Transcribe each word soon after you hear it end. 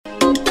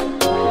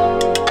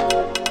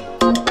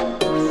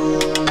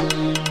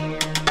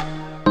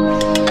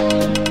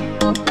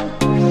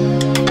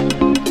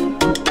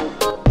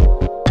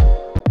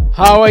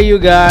How are you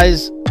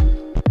guys?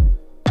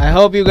 I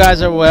hope you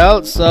guys are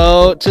well.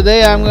 So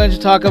today I'm going to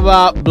talk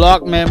about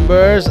block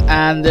members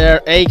and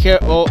their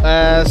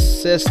AECROS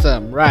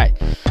system, right?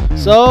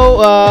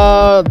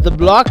 So the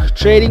block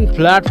trading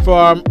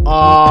platform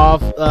of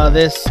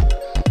this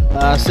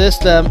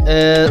system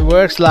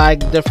works like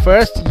the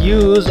first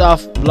use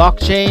of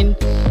blockchain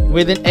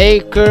within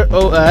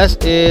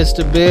AECROS is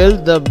to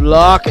build the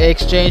block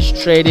exchange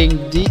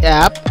trading D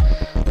app,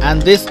 and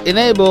this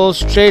enables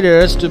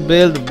traders to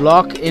build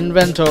block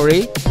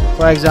inventory,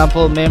 for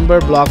example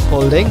member block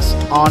holdings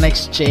on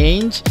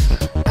exchange,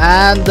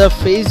 and the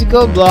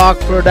physical block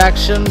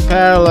production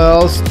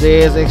parallels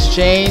this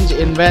exchange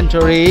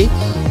inventory,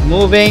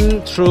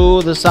 moving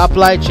through the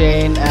supply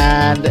chain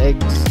and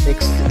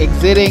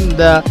exiting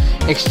the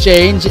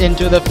exchange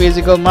into the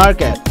physical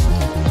market.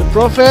 So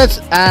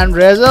profits and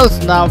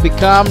results now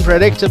become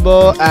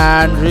predictable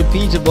and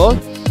repeatable.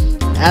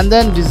 And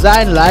then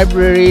design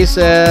libraries,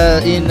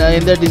 in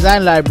the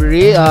design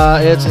library,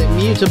 it's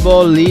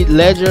immutable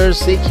ledger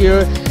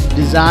secure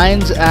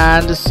designs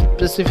and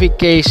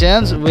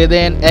specifications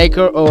within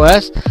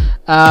AECROS.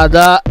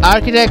 The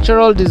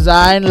architectural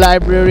design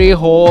library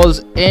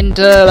holds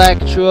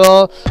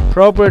intellectual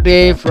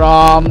property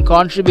from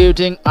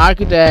contributing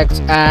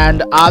architects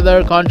and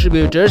other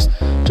contributors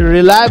to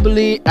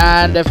reliably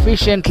and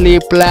efficiently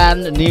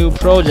plan new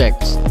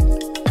projects.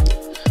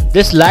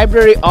 This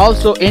library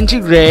also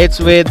integrates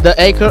with the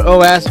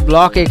AECROS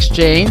block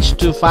exchange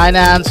to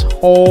finance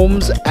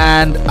homes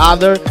and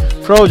other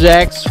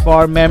projects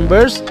for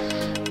members,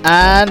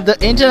 and the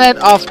Internet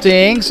of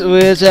Things,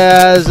 which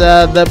is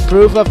the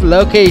proof of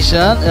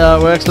location,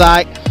 works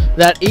like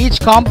that each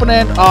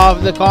component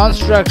of the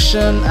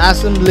construction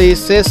assembly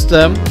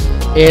system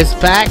is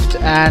packed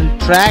and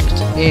tracked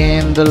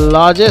in the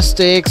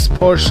logistics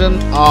portion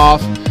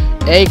of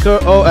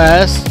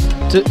AECROS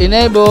to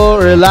enable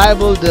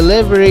reliable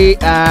delivery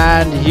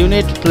and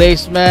unit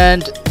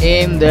placement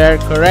in their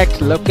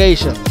correct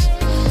locations.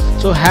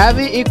 So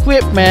heavy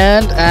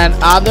equipment and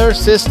other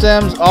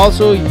systems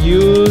also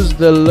use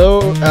the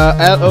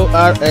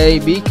LoRa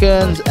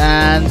beacons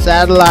and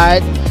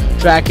satellite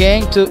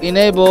tracking to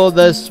enable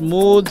the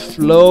smooth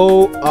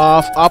flow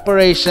of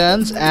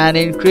operations and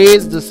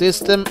increase the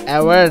system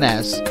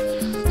awareness.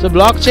 So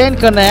blockchain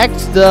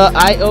connects the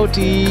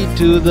IoT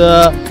to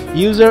the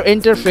user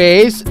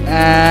interface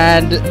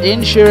and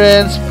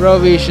insurance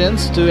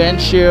provisions to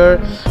ensure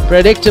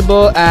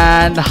predictable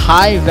and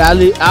high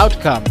value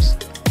outcomes.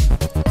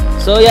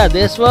 So yeah,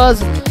 this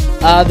was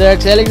their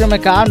Telegram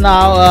account.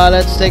 Now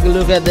let's take a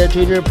look at their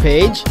Twitter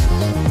page.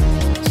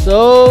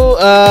 So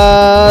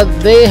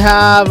they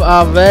have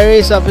a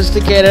very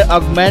sophisticated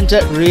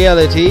augmented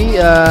reality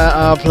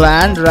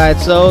planned, right?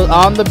 So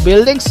on the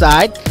building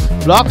side,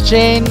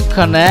 blockchain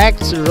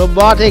connects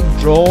robotic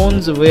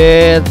drones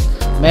with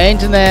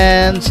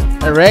maintenance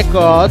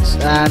records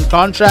and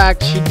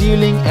contract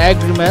scheduling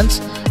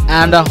agreements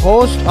and a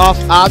host of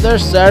other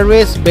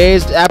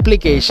service-based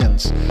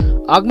applications.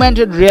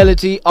 Augmented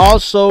reality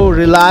also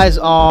relies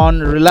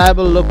on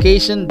reliable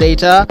location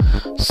data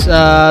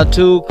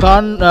to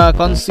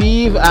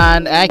conceive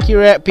an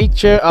accurate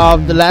picture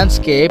of the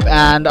landscape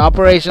and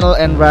operational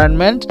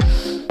environment.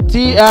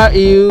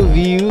 TRU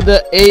view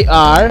the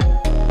AR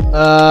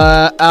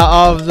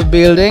of the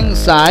building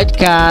site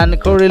can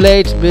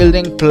correlate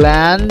building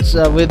plans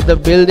with the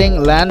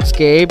building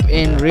landscape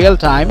in real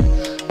time,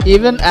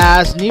 even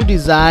as new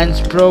designs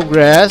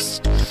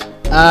progress.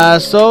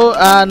 So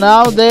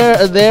now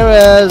there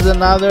is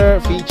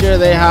another feature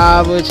they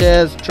have, which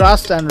is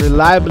trust and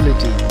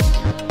reliability,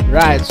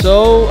 right?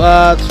 So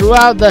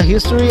throughout the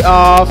history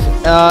of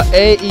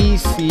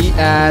AEC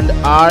and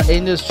our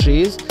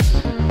industries,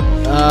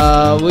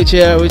 which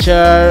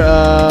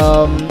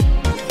are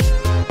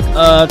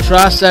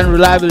trust and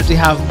reliability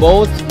have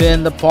both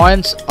been the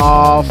points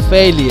of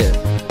failure.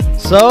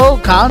 So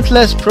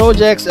countless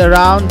projects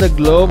around the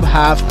globe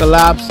have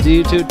collapsed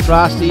due to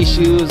trust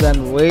issues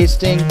and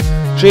wasting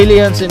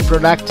trillions in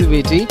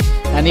productivity,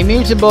 and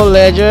immutable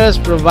ledgers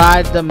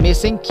provide the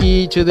missing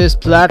key to this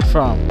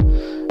platform.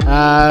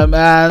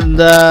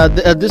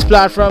 This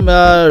platform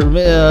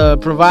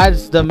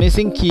provides the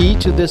missing key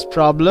to this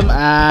problem,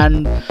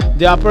 and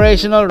the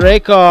operational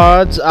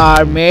records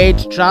are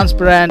made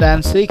transparent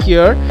and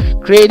secure,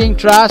 creating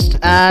trust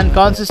and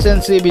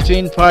consistency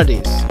between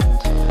parties.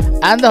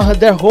 And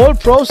their whole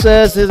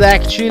process is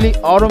actually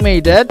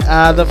automated.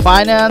 The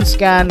finance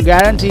can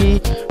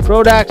guarantee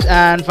product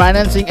and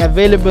financing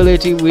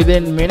availability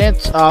within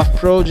minutes of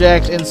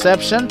project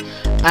inception,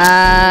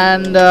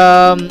 and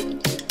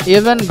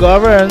even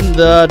govern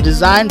the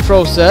design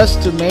process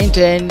to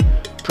maintain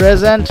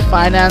present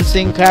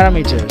financing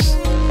parameters.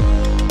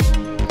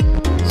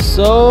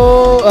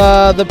 So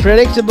the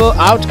predictable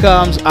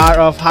outcomes are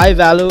of high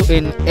value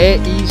in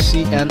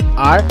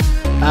AECNR.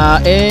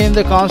 In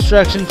the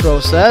construction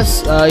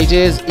process, it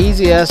is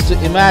easiest to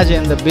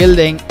imagine the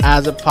building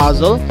as a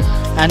puzzle,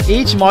 and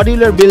each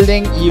modular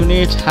building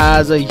unit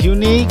has a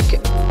unique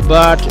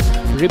but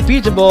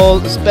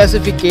repeatable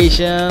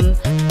specification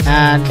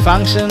and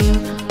function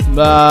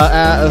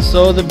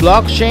So the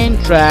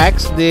blockchain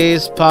tracks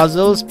these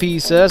puzzles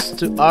pieces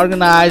to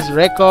organize,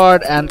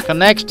 record, and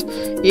connect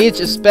each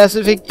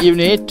specific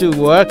unit to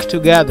work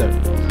together.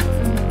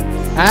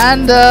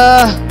 And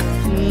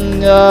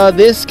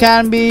this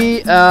can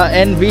be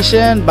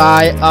envisioned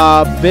by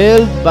a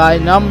build by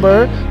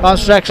number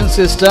construction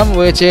system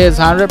which is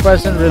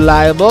 100%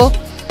 reliable.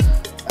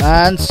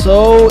 And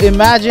so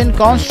imagine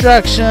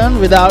construction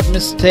without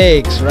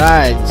mistakes,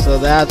 right? So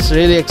that's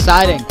really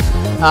exciting.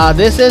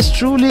 This is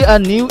truly a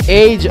new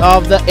age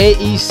of the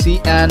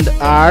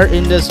AEC&R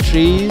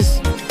industries.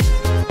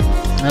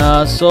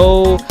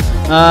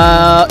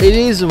 It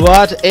is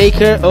what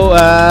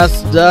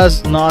AECROS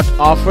does not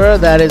offer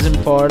that is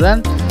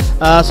important.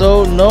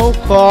 So no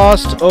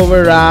cost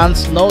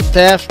overruns, no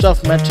theft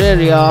of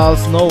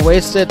materials, no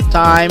wasted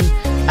time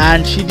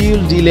and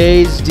schedule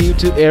delays due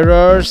to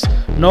errors,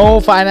 no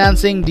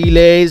financing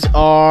delays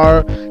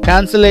or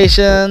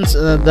cancellations.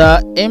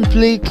 The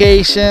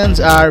implications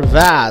are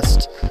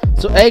vast.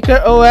 So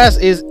AECROS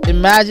is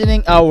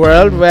imagining a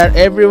world where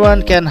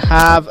everyone can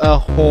have a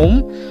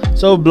home.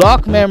 So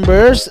block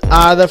members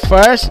are the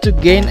first to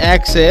gain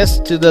access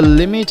to the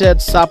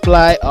limited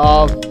supply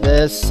of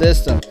this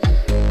system.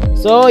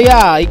 So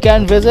yeah, you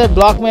can visit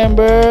block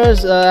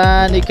members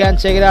and you can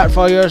check it out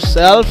for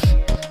yourself.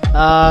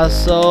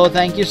 So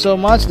thank you so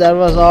much. That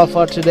was all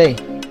for today.